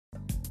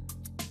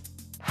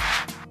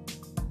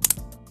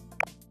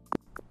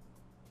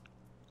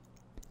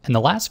In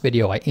the last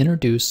video, I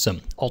introduced some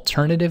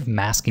alternative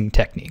masking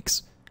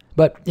techniques,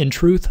 but in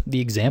truth, the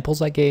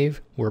examples I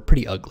gave were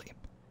pretty ugly.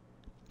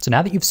 So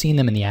now that you've seen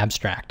them in the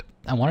abstract,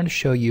 I wanted to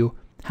show you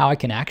how I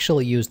can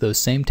actually use those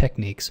same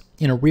techniques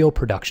in a real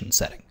production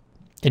setting.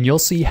 And you'll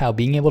see how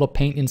being able to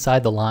paint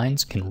inside the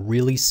lines can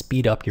really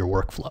speed up your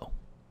workflow.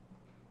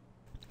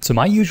 So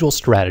my usual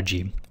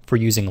strategy for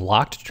using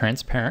locked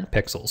transparent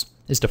pixels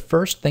is to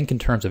first think in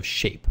terms of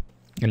shape,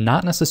 and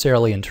not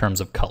necessarily in terms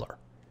of color.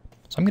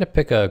 So I'm going to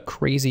pick a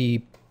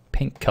crazy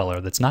pink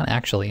color that's not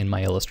actually in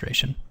my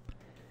illustration.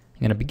 I'm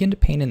going to begin to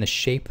paint in the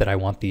shape that I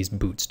want these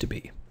boots to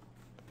be.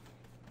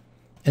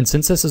 And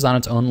since this is on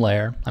its own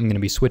layer, I'm going to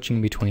be switching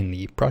between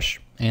the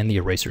brush and the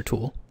eraser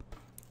tool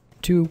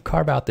to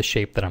carve out the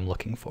shape that I'm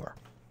looking for.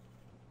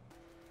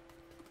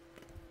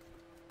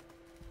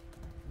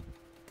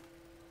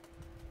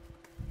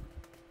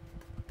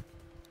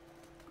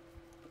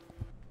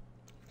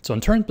 So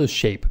in terms of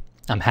shape,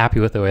 I'm happy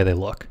with the way they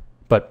look,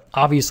 but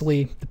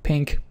obviously the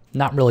pink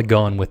not really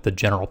going with the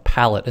general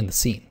palette in the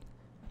scene.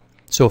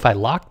 So if I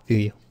lock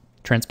the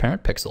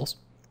transparent pixels,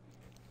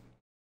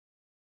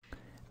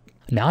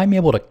 now I'm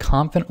able to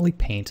confidently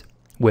paint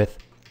with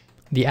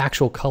the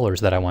actual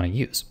colors that I want to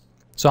use.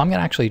 So I'm going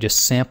to actually just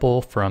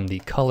sample from the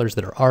colors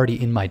that are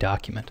already in my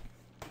document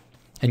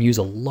and use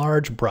a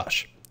large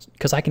brush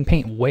because I can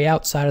paint way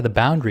outside of the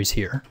boundaries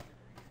here,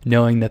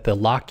 knowing that the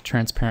locked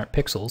transparent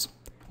pixels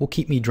will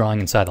keep me drawing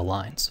inside the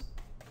lines.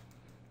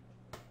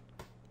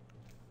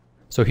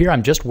 So here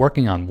I'm just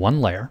working on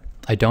one layer.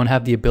 I don't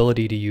have the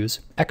ability to use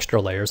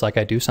extra layers like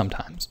I do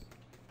sometimes,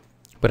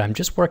 but I'm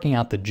just working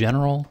out the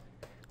general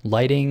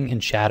lighting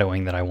and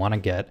shadowing that I want to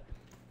get,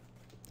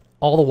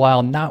 all the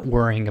while not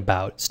worrying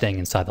about staying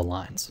inside the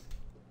lines.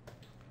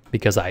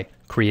 Because I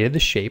created the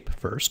shape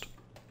first,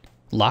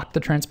 locked the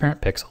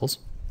transparent pixels,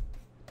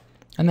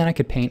 and then I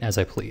could paint as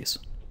I please.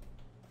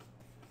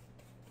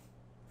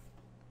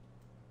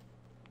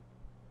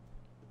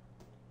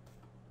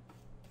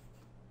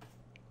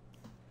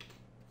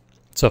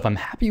 So if I'm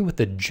happy with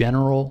the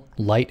general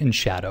light and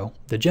shadow,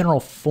 the general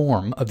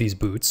form of these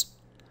boots,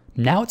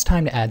 now it's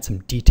time to add some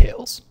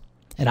details.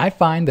 And I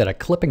find that a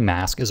clipping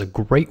mask is a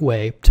great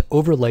way to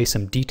overlay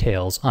some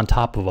details on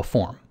top of a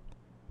form.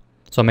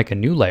 So I'll make a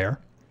new layer,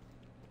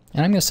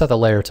 and I'm going to set the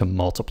layer to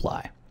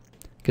multiply,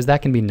 because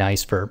that can be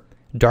nice for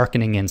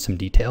darkening in some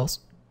details.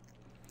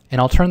 And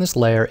I'll turn this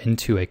layer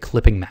into a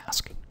clipping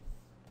mask.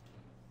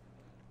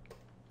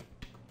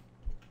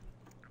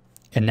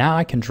 And now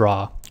I can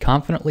draw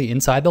confidently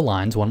inside the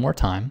lines one more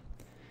time,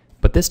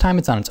 but this time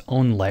it's on its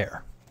own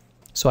layer.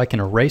 So I can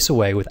erase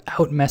away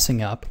without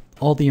messing up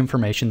all the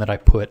information that I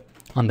put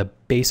on the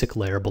basic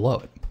layer below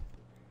it.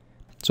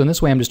 So in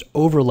this way I'm just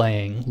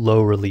overlaying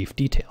low relief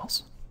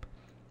details.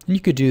 And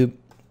you could do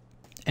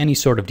any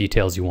sort of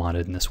details you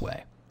wanted in this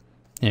way.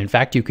 And in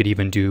fact, you could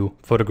even do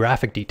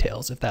photographic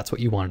details if that's what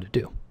you wanted to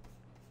do.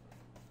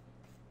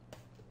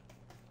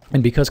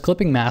 And because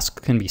clipping masks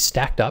can be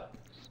stacked up,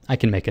 I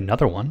can make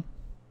another one,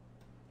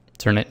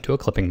 turn it into a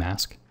clipping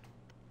mask,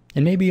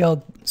 and maybe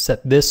I'll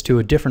set this to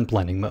a different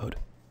blending mode,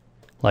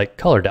 like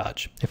color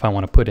dodge, if I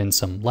want to put in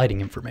some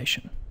lighting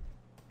information.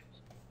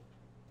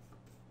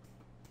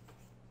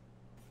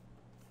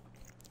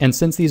 And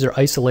since these are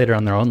isolated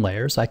on their own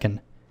layers, I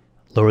can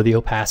lower the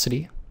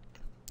opacity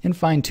and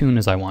fine tune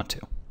as I want to.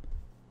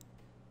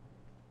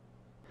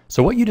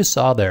 So what you just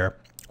saw there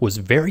was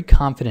very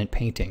confident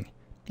painting,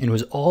 and it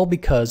was all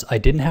because I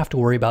didn't have to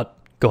worry about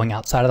going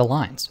outside of the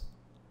lines.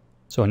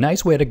 So a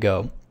nice way to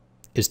go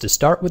is to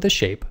start with a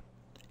shape,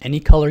 any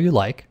color you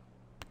like,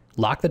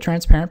 lock the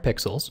transparent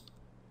pixels,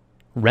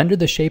 render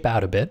the shape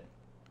out a bit,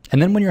 and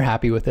then when you're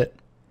happy with it,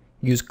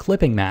 use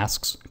clipping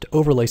masks to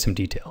overlay some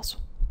details.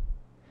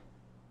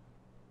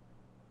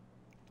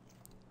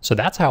 So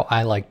that's how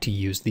I like to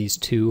use these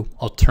two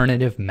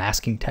alternative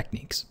masking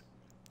techniques.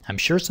 I'm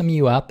sure some of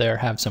you out there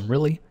have some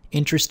really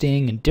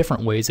interesting and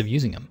different ways of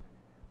using them.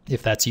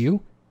 If that's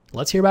you,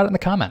 let's hear about it in the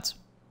comments.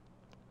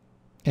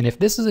 And if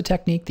this is a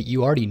technique that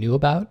you already knew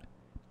about,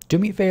 do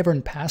me a favor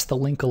and pass the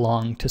link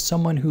along to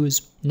someone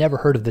who's never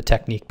heard of the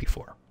technique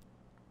before.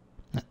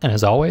 And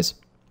as always,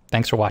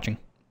 thanks for watching.